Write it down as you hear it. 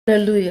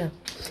Hallelujah.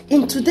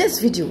 In today's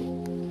video,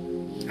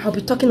 I'll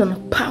be talking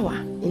on power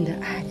in the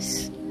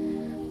eyes.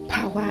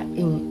 Power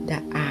in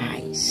the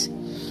eyes.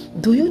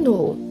 Do you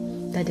know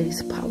that there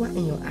is power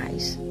in your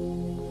eyes?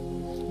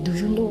 Do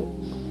you know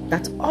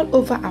that all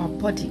over our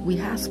body we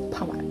have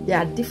power? There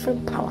are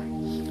different power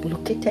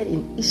located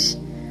in each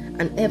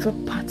and every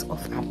part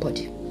of our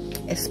body,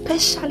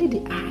 especially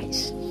the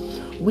eyes.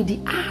 With the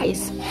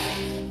eyes,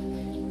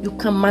 you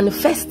can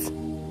manifest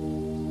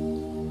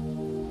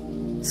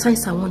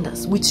signs and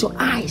wonders. With your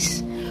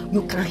eyes,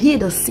 you can heal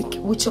the sick.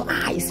 With your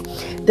eyes,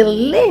 the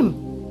lame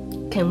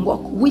can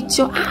walk. With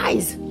your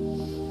eyes,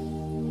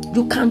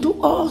 you can do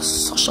all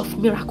sorts of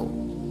miracles.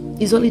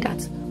 It's only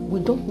that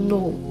we don't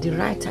know the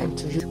right time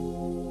to use.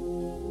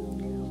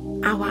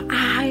 Our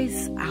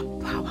eyes are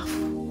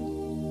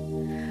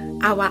powerful.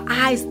 Our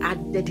eyes are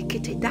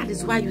dedicated. That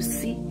is why you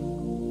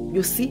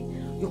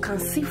can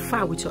see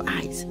far with your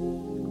eyes,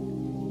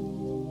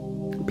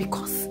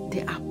 because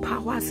there are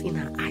powers in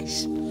our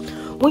eyes.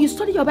 When you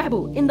study your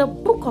Bible in the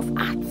book of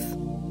Acts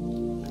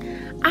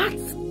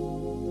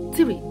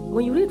 3,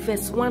 when you read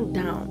verse 1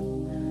 down,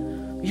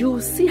 you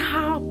see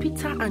how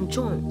Peter and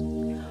John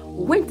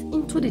went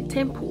into the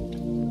temple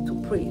to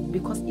pray,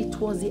 because it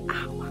was the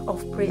hour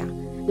of prayer.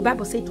 The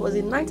Bible says it was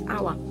the 9th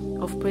hour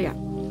of prayer.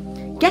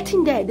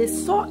 Getting there, they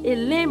saw a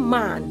lame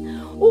man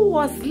who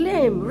was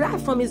lame right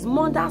from his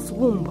mother's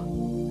womb.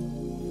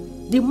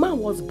 The man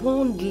was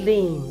born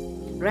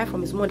lame right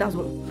from his mother's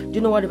womb. Do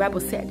you know what the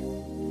Bible said?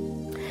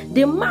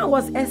 The man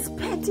was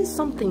expecting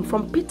something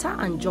from Peter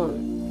and John.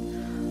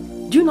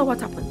 Do you know what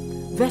happened?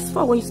 Verse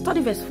 4, when you study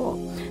verse 4,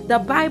 the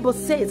Bible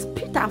says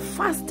Peter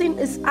fastened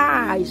his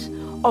eyes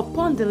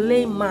upon the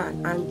lame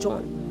man and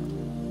John.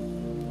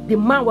 The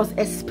man was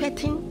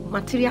expecting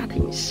material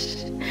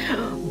things,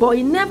 but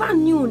he never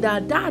knew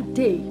that that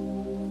day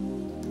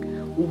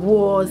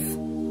was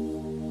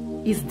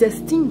his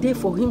destined day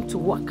for him to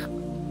work.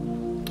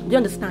 Do you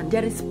understand?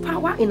 There is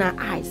power in our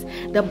eyes.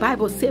 The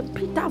Bible says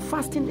Peter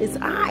fastened his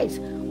eyes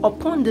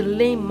upon the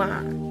lame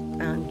man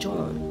and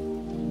John.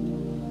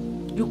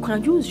 You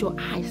can use your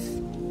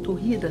eyes to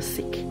heal the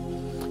sick.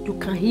 You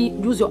can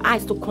use your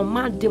eyes to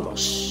command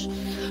demons.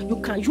 You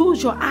can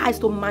use your eyes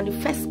to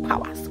manifest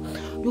powers.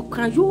 You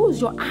can use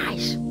your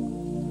eyes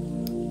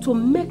to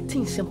make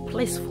things in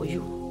place for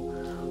you.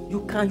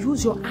 You can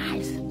use your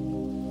eyes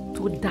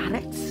to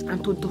direct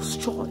and to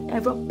destroy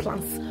every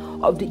plans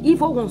of the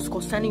evil ones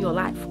concerning your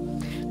life.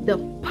 The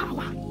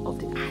power of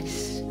the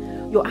eyes.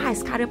 Your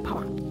eyes carry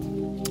power.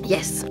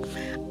 Yes.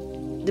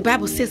 The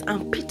Bible says,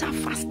 and Peter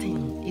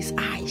fastened his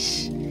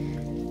eyes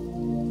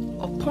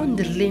upon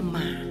the lame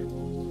man,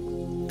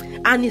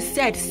 and he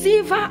said,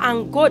 silver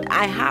and gold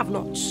I have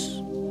not,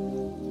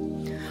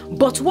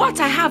 but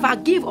what I have I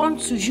give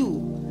unto you.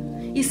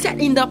 He said,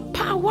 by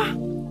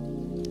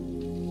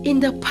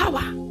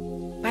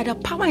the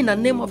power in the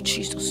name of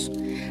Jesus,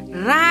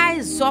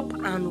 rise up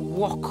and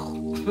walk.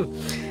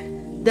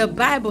 The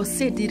Bible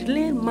said the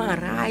lame man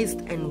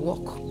rised and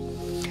walked.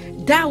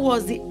 That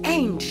was the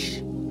end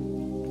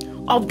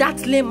of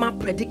that lame man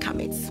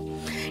predicament.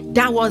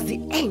 That was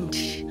the end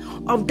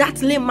of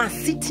that lame man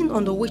sitting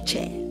on the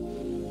wheelchair.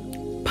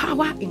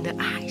 Power in the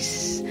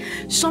eyes.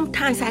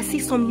 Sometimes I see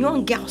some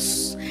young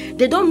girls,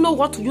 they don't know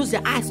what to use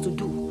their eyes to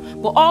do,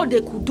 but all they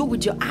could do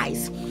with your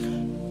eyes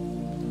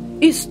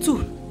is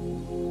to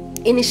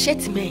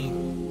initiate men,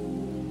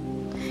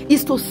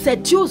 is to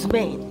seduce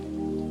men.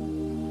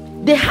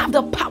 They have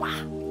the power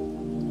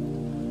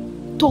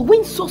to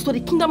win souls to the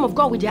kingdom of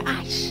God with their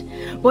eyes,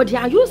 but they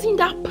are using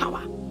that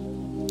power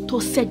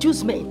to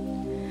seduce men,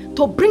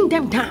 to bring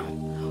them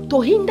down,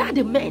 to hinder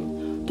the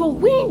men, to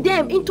win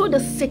them into the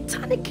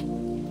satanic,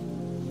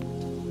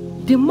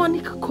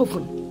 demonic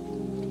coven.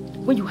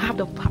 When you have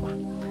the power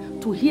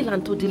to heal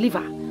and to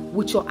deliver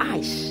with your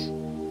eyes,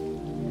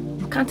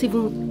 you can't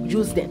even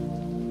use them.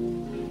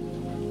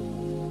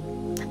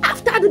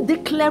 After the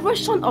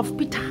declaration of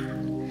Peter,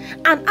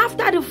 and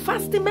after the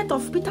fastenment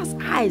of Peter's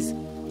eyes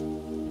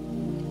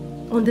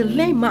on the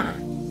lame man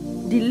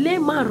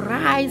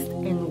rise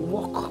and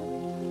walk,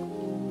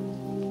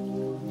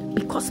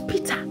 because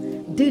Peter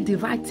did the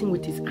right thing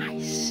with his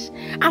eyes.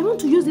 I want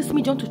to use this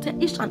medium to tell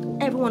each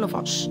and every one of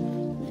us,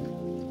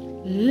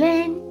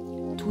 learn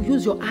to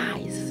use your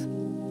eyes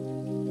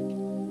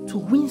to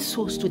win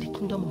souls to the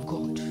kingdom of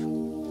God,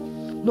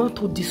 not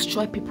to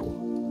destroy people,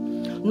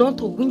 not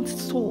to win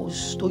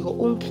souls to your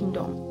own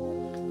kingdom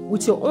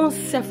with your own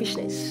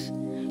selfishness,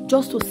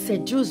 just to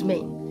seduce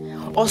men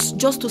or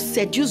just to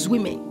seduce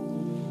women,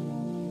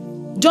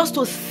 just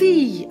to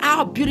see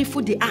how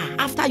beautiful they are.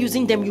 After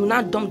using them, you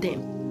now dump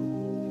them.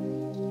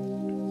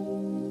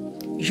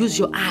 Use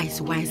your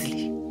eyes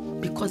wisely,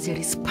 because there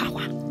is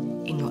power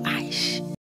in your eyes.